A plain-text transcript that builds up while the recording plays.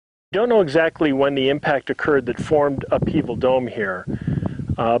Don't know exactly when the impact occurred that formed Upheaval Dome here,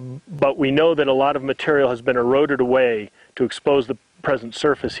 but we know that a lot of material has been eroded away to expose the present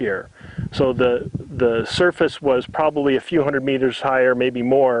surface here. So the surface was probably a few hundred meters higher, maybe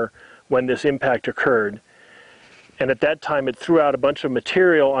more, when this impact occurred. And at that time it threw out a bunch of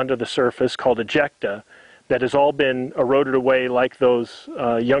material onto the surface called ejecta that has all been eroded away like those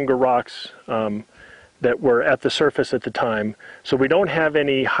younger rocks that were at the surface at the time. So we don't have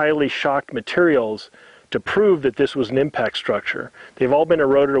any highly shocked materials to prove that this was an impact structure. They've all been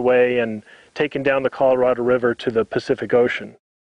eroded away and taken down the Colorado River to the Pacific Ocean.